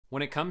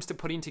When it comes to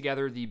putting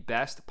together the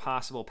best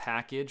possible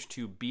package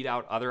to beat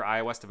out other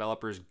iOS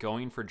developers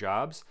going for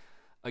jobs,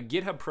 a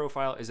GitHub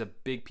profile is a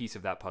big piece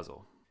of that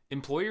puzzle.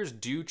 Employers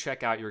do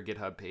check out your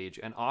GitHub page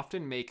and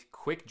often make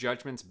quick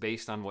judgments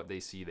based on what they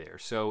see there.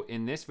 So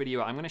in this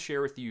video, I'm going to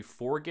share with you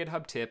 4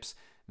 GitHub tips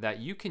that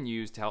you can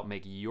use to help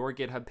make your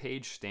GitHub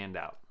page stand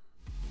out.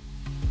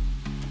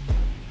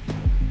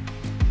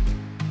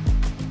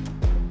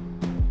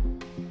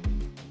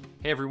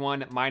 Hey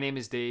everyone, my name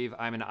is Dave.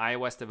 I'm an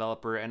iOS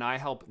developer and I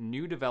help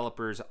new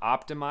developers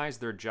optimize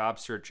their job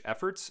search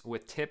efforts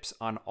with tips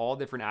on all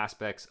different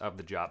aspects of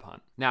the job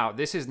hunt. Now,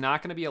 this is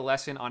not going to be a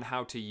lesson on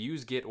how to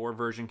use Git or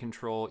version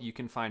control. You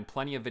can find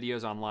plenty of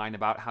videos online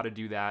about how to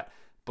do that,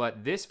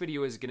 but this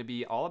video is going to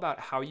be all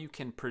about how you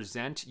can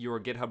present your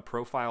GitHub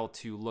profile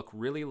to look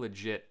really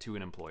legit to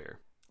an employer.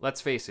 Let's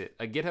face it,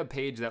 a GitHub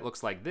page that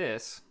looks like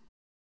this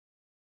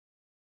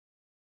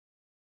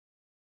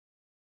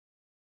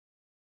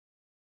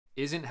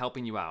isn't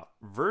helping you out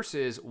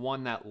versus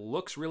one that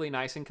looks really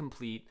nice and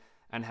complete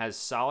and has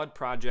solid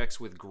projects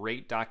with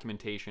great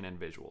documentation and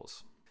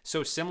visuals.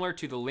 So similar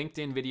to the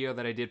LinkedIn video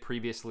that I did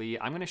previously,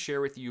 I'm going to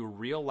share with you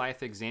real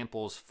life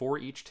examples for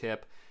each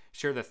tip,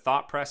 share the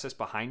thought process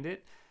behind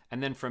it,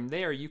 and then from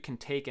there you can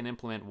take and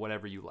implement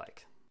whatever you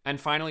like. And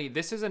finally,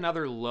 this is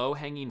another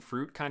low-hanging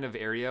fruit kind of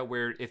area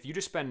where if you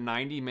just spend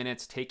 90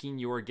 minutes taking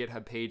your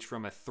GitHub page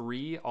from a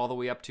 3 all the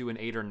way up to an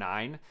 8 or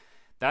 9,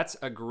 that's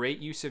a great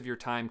use of your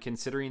time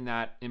considering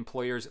that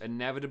employers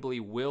inevitably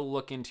will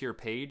look into your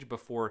page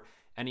before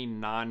any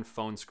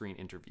non-phone screen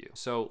interview.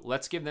 So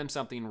let's give them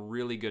something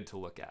really good to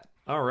look at.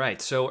 All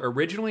right, so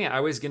originally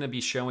I was gonna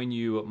be showing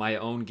you my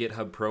own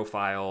GitHub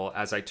profile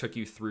as I took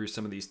you through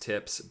some of these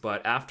tips,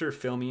 but after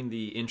filming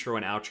the intro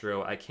and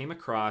outro, I came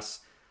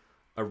across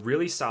a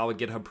really solid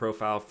GitHub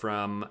profile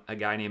from a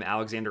guy named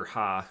Alexander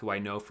Ha, who I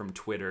know from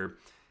Twitter.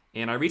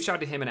 And I reached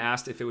out to him and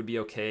asked if it would be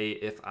okay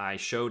if I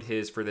showed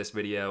his for this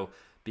video,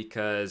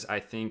 because I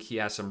think he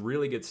has some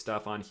really good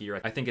stuff on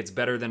here. I think it's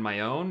better than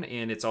my own,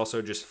 and it's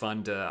also just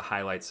fun to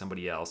highlight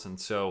somebody else. And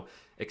so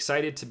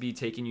excited to be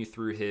taking you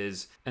through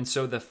his. And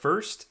so the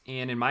first,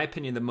 and in my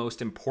opinion, the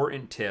most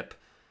important tip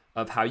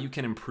of how you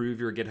can improve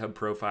your GitHub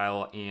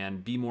profile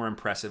and be more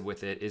impressive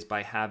with it is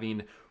by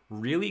having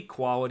really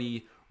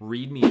quality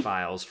README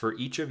files for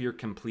each of your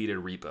completed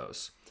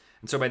repos.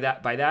 And so by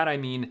that I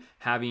mean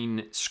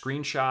having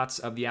screenshots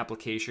of the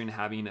application,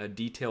 having a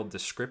detailed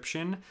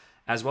description,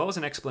 as well as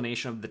an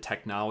explanation of the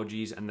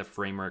technologies and the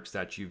frameworks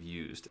that you've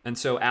used. And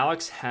so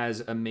Alex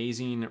has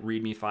amazing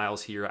README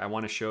files here. I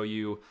want to show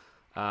you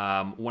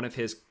one of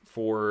his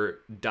for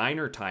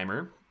Diner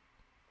Timer.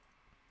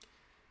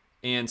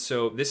 And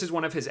so this is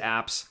one of his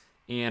apps,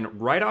 and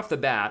right off the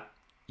bat,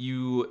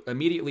 you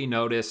immediately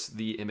notice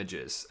the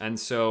images. And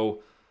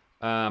so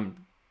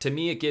to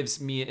me, it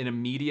gives me an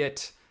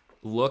immediate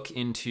look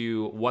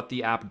into what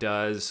the app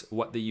does,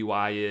 what the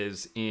UI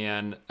is,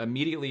 and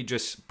immediately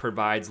just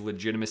provides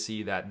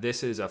legitimacy that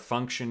this is a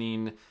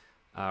functioning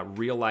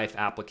real-life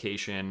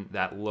application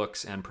that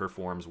looks and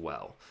performs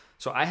well.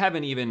 So I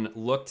haven't even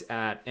looked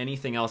at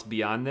anything else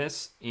beyond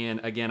this, and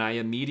again, I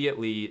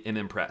immediately am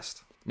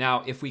impressed.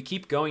 Now, if we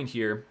keep going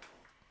here,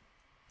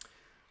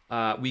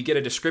 we get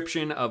a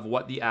description of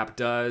what the app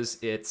does.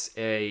 It's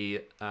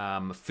a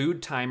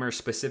food timer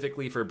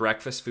specifically for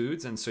breakfast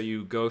foods. And so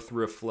you go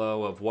through a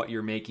flow of what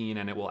you're making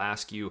and it will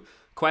ask you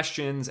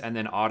questions and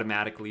then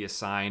automatically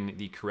assign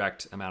the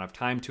correct amount of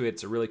time to it.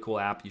 It's a really cool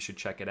app. You should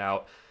check it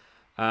out.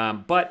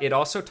 But it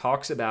also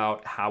talks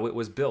about how it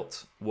was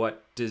built,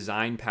 what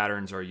design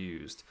patterns are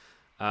used,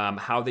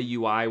 how the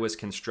UI was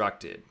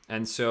constructed.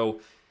 And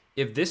so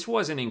if this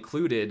wasn't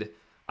included,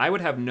 I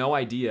would have no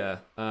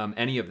idea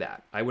any of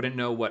that. I wouldn't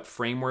know what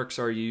frameworks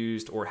are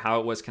used or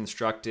how it was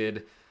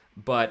constructed,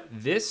 but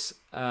this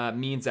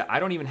means that I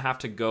don't even have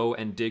to go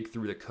and dig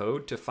through the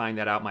code to find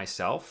that out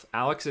myself.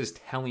 Alex is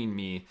telling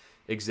me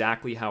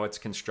exactly how it's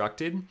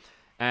constructed,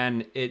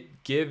 and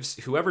it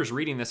gives whoever's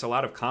reading this a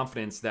lot of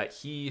confidence that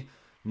he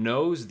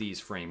knows these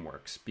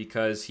frameworks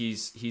because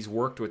he's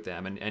worked with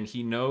them and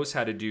he knows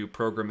how to do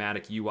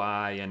programmatic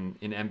UI and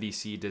an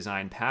MVC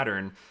design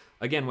pattern.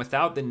 Again,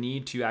 without the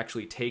need to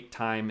actually take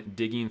time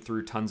digging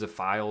through tons of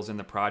files in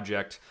the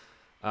project.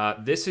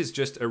 This is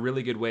just a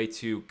really good way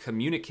to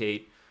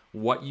communicate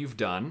what you've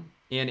done.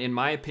 And in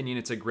my opinion,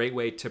 it's a great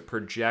way to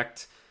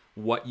project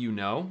what you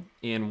know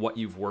and what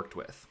you've worked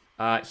with.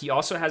 He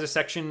also has a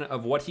section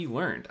of what he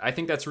learned. I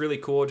think that's really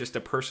cool, just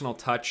a personal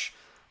touch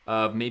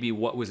of maybe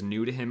what was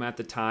new to him at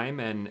the time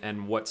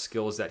and what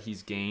skills that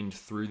he's gained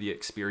through the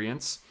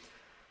experience.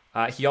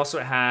 He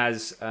also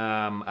has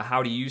a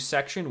how to use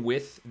section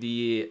with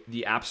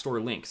the App Store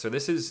link. So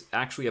this is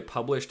actually a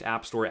published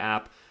App Store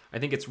app. I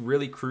think it's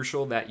really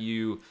crucial that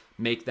you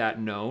make that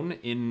known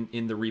in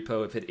the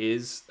repo if it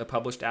is a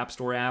published App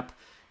Store app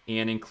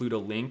and include a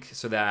link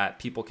so that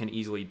people can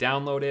easily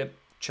download it,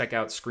 check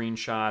out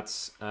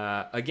screenshots.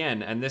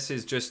 Again, and this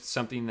is just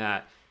something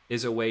that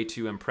is a way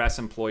to impress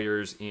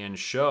employers and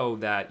show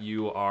that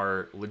you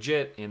are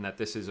legit and that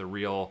this is a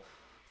real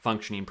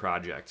functioning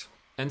project.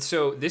 And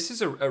so this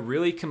is a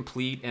really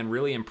complete and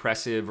really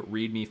impressive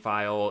README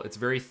file. It's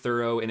very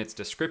thorough in its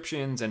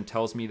descriptions and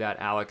tells me that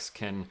Alex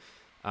can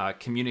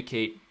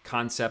communicate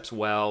concepts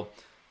well.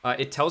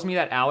 It tells me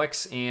that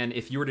Alex, and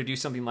if you were to do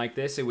something like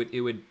this, it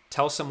would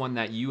tell someone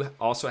that you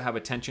also have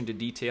attention to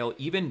detail,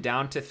 even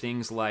down to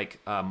things like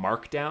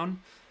Markdown.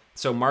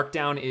 So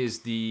Markdown is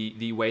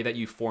the way that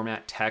you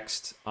format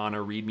text on a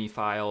README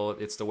file.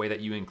 It's the way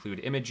that you include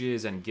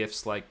images and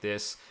GIFs like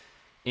this.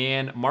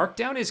 And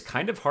Markdown is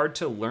kind of hard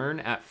to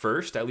learn at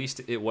first, at least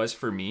it was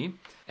for me.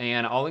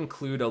 And I'll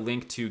include a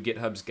link to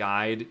GitHub's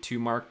guide to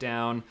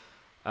Markdown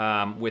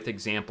with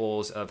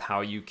examples of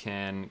how you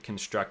can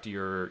construct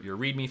your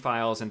README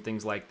files and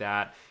things like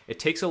that. It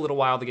takes a little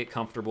while to get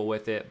comfortable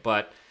with it,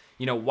 but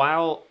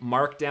while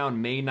Markdown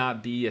may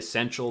not be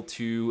essential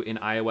to an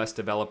iOS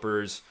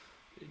developer's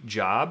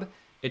job,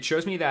 it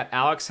shows me that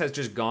Alex has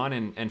just gone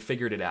and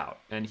figured it out,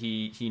 and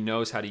he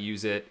knows how to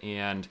use it.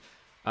 And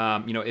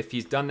if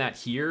he's done that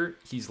here,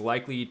 he's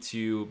likely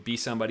to be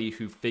somebody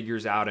who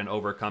figures out and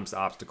overcomes the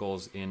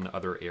obstacles in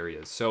other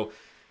areas. So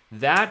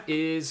that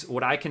is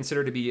what I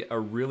consider to be a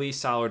really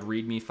solid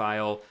README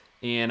file.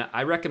 And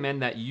I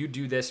recommend that you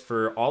do this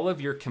for all of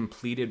your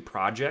completed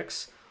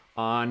projects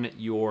on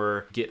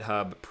your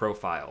GitHub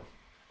profile.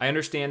 I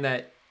understand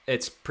that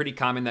it's pretty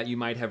common that you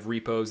might have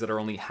repos that are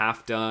only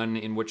half done,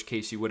 in which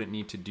case you wouldn't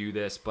need to do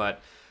this.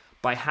 But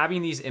by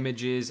having these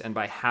images and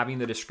by having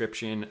the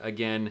description,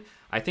 again,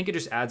 I think it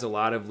just adds a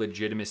lot of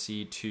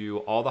legitimacy to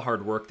all the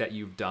hard work that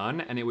you've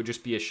done. And it would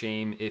just be a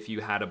shame if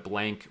you had a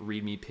blank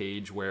README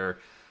page where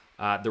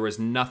there was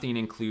nothing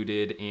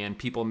included and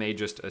people may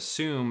just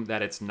assume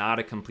that it's not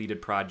a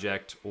completed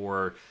project,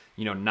 or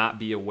not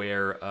be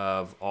aware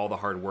of all the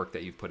hard work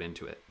that you've put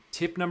into it.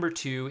 Tip number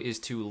 2 is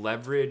to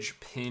leverage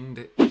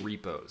pinned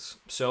repos.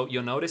 So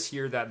you'll notice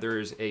here that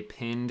there's a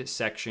pinned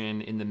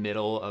section in the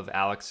middle of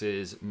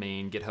Alex's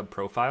main GitHub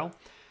profile.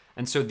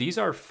 And so these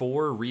are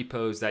 4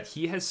 repos that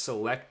he has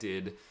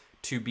selected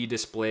to be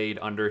displayed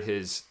under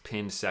his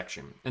pinned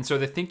section. And so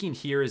the thinking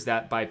here is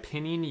that by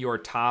pinning your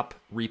top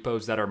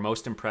repos that are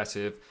most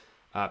impressive,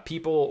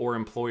 people or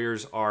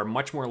employers are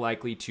much more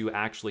likely to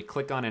actually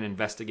click on and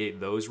investigate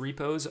those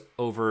repos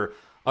over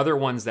other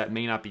ones that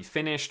may not be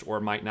finished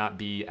or might not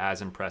be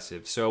as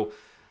impressive. So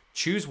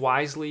choose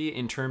wisely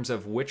in terms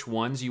of which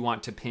ones you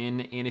want to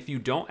pin. And if you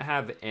don't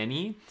have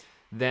any,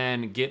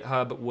 then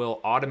GitHub will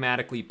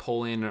automatically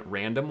pull in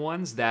random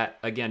ones that,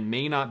 again,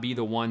 may not be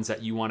the ones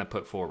that you want to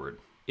put forward.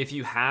 If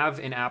you have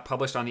an app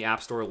published on the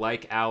App Store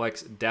like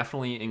Alex,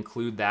 definitely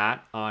include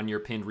that on your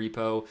pinned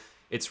repo.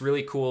 It's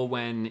really cool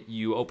when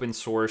you open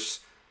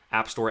source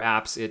App Store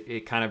apps,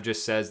 it kind of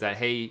just says that,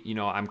 hey,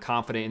 I'm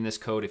confident in this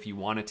code. If you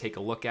want to take a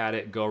look at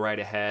it, go right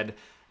ahead.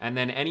 And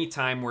then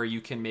anytime where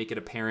you can make it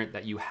apparent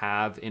that you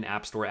have an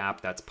App Store app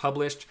that's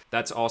published,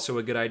 that's also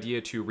a good idea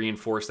to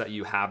reinforce that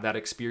you have that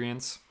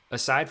experience.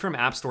 Aside from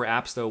App Store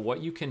apps, though, what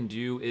you can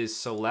do is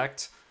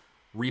select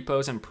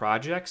repos and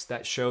projects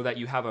that show that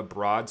you have a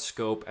broad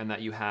scope and that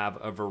you have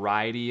a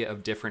variety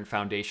of different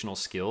foundational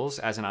skills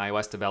as an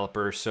iOS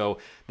developer. So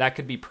that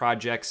could be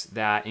projects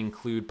that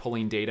include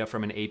pulling data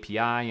from an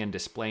API and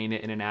displaying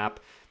it in an app.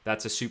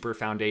 That's a super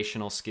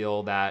foundational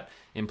skill that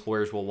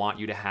employers will want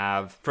you to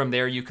have. From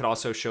there, you could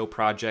also show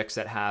projects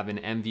that have an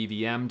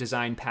MVVM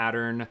design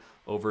pattern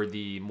over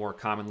the more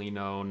commonly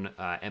known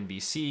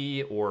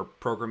MVC or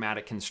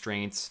programmatic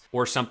constraints,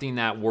 or something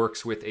that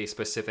works with a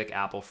specific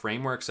Apple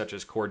framework such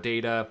as Core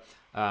Data.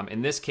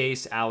 In this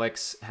case,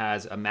 Alex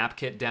has a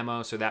MapKit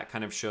demo, so that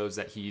kind of shows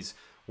that he's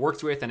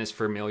worked with and is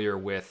familiar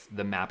with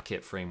the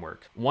MapKit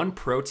framework. One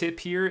pro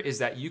tip here is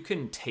that you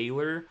can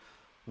tailor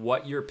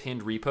what your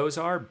pinned repos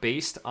are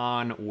based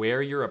on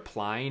where you're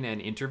applying and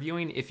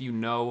interviewing, if you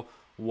know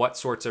what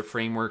sorts of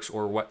frameworks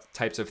or what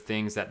types of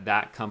things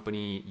that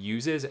company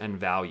uses and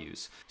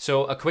values.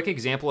 So a quick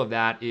example of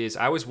that is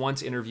I was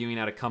once interviewing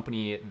at a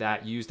company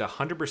that used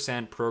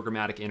 100%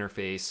 programmatic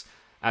interface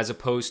as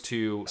opposed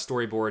to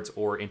storyboards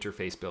or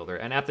interface builder.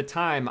 And at the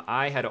time,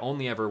 I had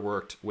only ever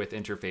worked with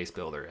interface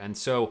builder. And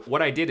so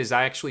what I did is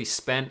I actually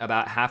spent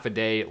about half a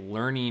day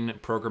learning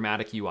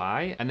programmatic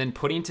UI and then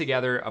putting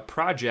together a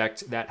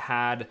project that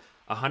had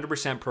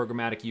 100%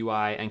 programmatic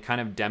UI and kind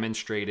of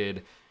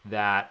demonstrated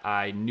that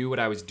I knew what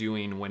I was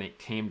doing when it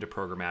came to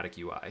programmatic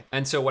UI.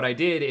 And so what I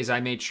did is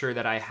I made sure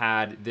that I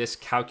had this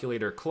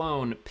calculator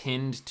clone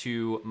pinned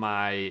to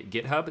my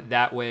GitHub.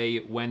 That way,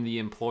 when the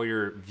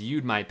employer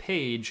viewed my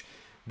page,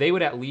 they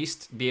would at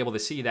least be able to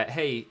see that,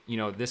 hey,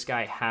 this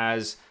guy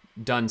has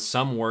done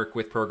some work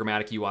with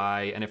programmatic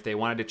UI. And if they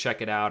wanted to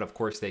check it out, of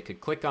course, they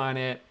could click on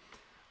it.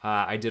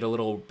 I did a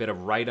little bit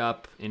of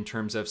write-up in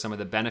terms of some of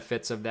the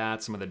benefits of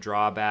that, some of the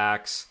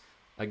drawbacks,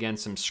 again,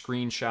 some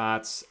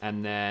screenshots,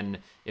 and then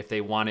if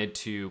they wanted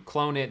to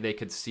clone it, they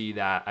could see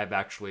that I've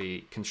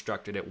actually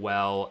constructed it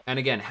well, and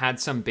again, had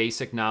some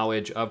basic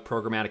knowledge of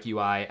programmatic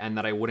UI and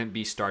that I wouldn't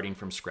be starting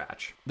from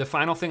scratch. The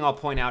final thing I'll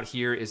point out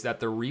here is that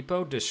the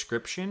repo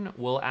description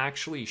will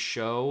actually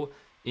show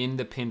in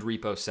the pinned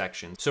repo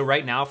section. So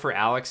right now for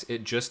Alex,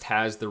 it just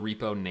has the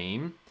repo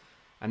name.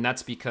 and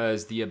that's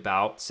because the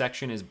About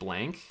section is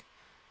blank.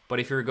 But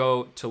if you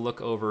go to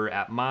look over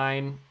at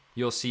mine,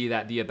 you'll see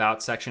that the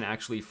About section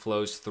actually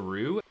flows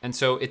through. And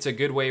so it's a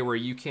good way where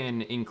you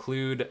can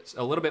include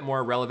a little bit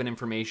more relevant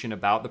information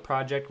about the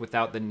project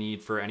without the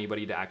need for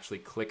anybody to actually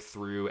click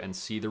through and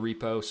see the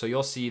repo. So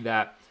you'll see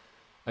that,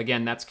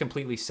 again, that's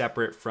completely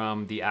separate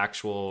from the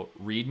actual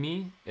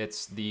README.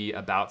 It's the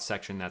About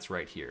section that's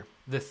right here.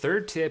 The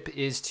third tip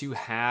is to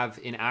have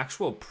an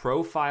actual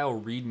profile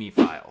README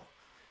file.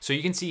 So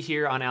you can see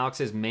here on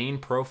Alex's main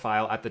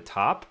profile at the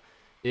top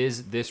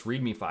is this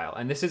README file.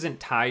 And this isn't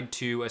tied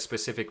to a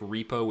specific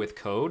repo with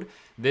code.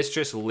 This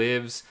just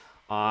lives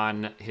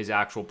on his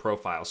actual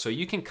profile. So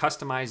you can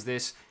customize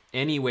this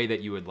any way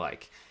that you would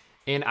like.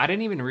 And I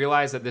didn't even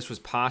realize that this was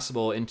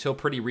possible until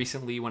pretty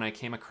recently when I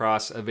came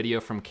across a video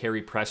from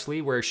Carrie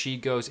Presley where she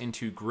goes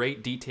into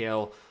great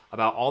detail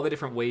about all the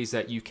different ways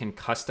that you can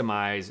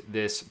customize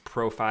this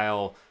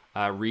profile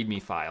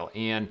README file.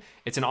 And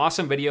it's an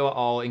awesome video.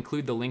 I'll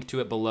include the link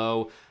to it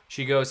below.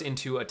 She goes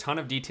into a ton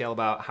of detail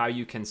about how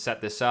you can set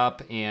this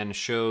up and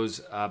shows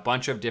a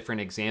bunch of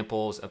different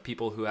examples of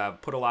people who have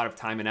put a lot of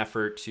time and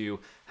effort to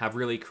have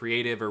really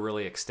creative or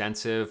really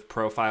extensive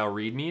profile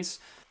READMEs.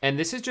 And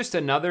this is just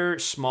another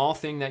small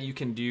thing that you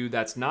can do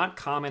that's not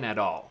common at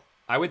all.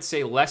 I would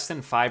say less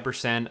than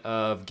 5%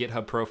 of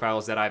GitHub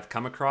profiles that I've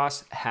come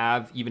across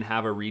even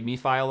have a README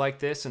file like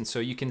this. And so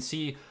you can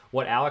see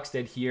what Alex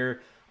did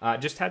here,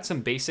 just had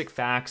some basic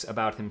facts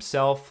about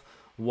himself,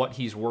 what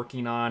he's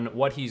working on,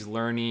 what he's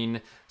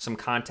learning, some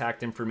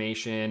contact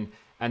information.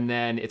 And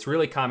then it's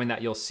really common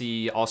that you'll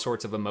see all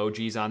sorts of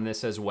emojis on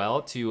this as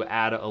well to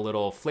add a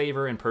little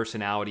flavor and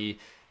personality.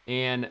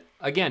 And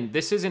again,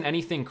 this isn't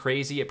anything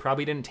crazy. It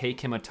probably didn't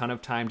take him a ton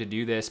of time to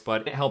do this,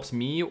 but it helps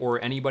me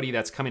or anybody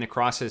that's coming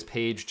across his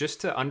page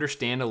just to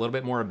understand a little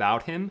bit more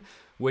about him,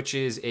 which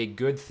is a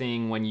good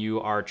thing when you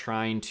are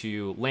trying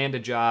to land a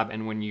job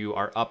and when you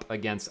are up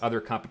against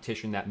other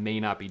competition that may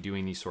not be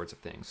doing these sorts of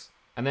things.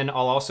 And then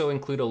I'll also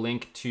include a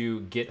link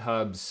to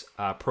GitHub's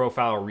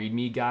profile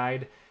README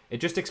guide. It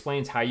just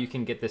explains how you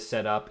can get this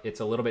set up. It's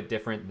a little bit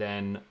different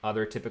than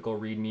other typical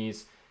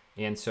READMEs.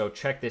 And so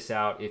check this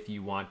out if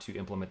you want to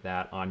implement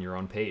that on your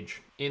own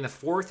page. And the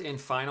fourth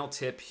and final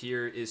tip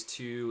here is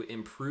to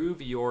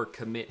improve your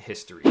commit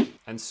history.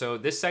 And so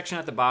this section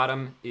at the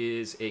bottom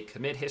is a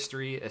commit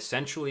history.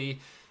 Essentially,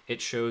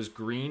 it shows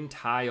green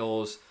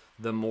tiles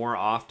the more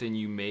often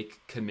you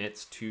make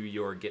commits to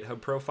your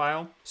GitHub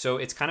profile. So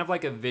it's kind of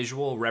like a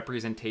visual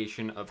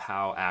representation of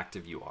how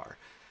active you are.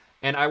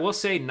 And I will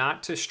say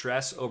not to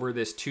stress over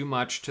this too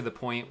much to the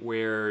point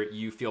where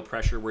you feel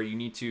pressure where you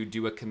need to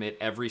do a commit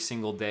every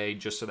single day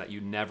just so that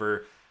you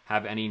never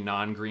have any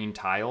non-green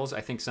tiles.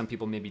 I think some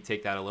people maybe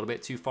take that a little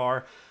bit too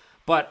far.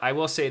 But I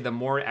will say the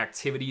more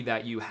activity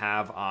that you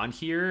have on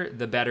here,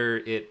 the better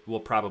it will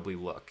probably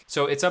look.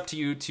 So it's up to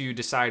you to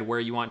decide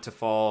where you want to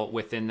fall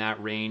within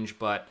that range,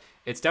 but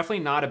it's definitely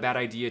not a bad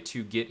idea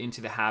to get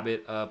into the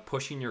habit of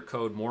pushing your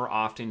code more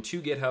often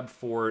to GitHub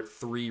for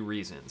 3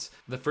 reasons.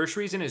 The first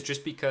reason is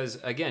just because,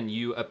 again,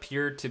 you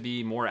appear to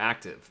be more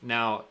active.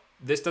 Now,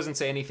 this doesn't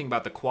say anything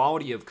about the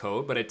quality of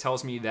code, but it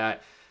tells me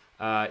that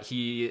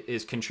he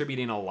is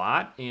contributing a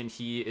lot and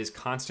he is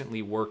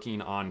constantly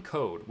working on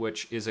code,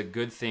 which is a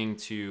good thing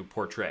to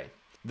portray.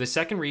 The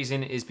second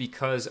reason is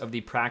because of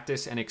the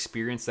practice and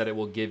experience that it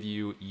will give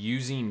you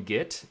using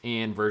Git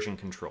and version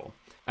control.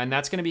 And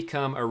that's going to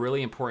become a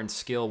really important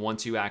skill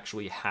once you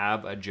actually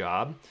have a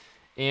job.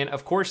 And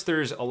of course,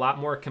 there's a lot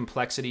more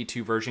complexity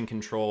to version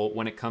control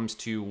when it comes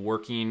to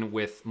working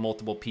with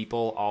multiple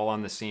people all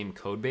on the same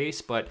code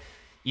base. But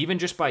even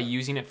just by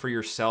using it for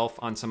yourself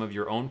on some of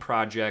your own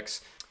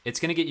projects,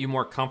 it's going to get you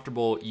more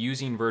comfortable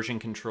using version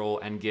control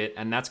and Git,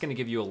 and that's going to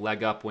give you a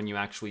leg up when you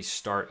actually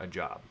start a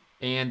job.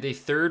 And the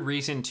third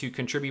reason to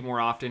contribute more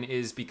often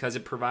is because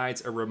it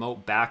provides a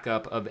remote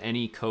backup of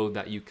any code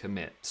that you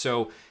commit.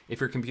 So if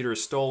your computer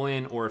is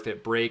stolen or if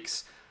it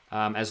breaks,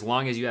 as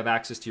long as you have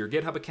access to your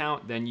GitHub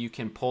account, then you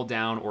can pull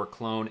down or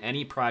clone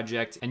any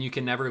project and you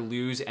can never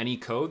lose any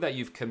code that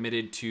you've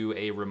committed to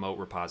a remote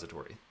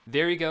repository.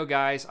 There you go,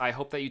 guys. I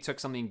hope that you took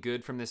something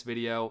good from this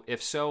video.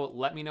 If so,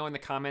 let me know in the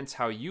comments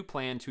how you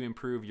plan to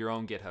improve your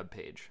own GitHub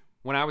page.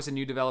 When I was a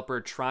new developer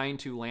trying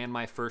to land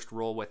my first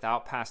role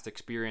without past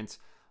experience,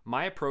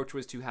 my approach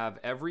was to have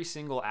every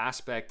single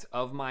aspect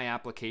of my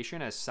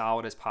application as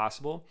solid as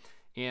possible,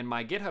 and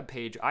my GitHub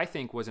page, I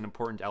think, was an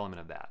important element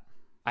of that.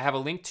 I have a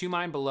link to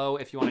mine below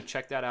if you want to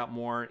check that out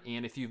more,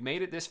 and if you've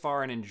made it this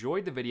far and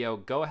enjoyed the video,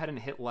 go ahead and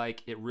hit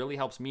like. It really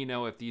helps me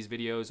know if these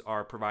videos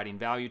are providing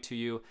value to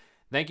you.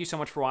 Thank you so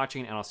much for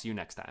watching, and I'll see you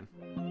next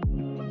time.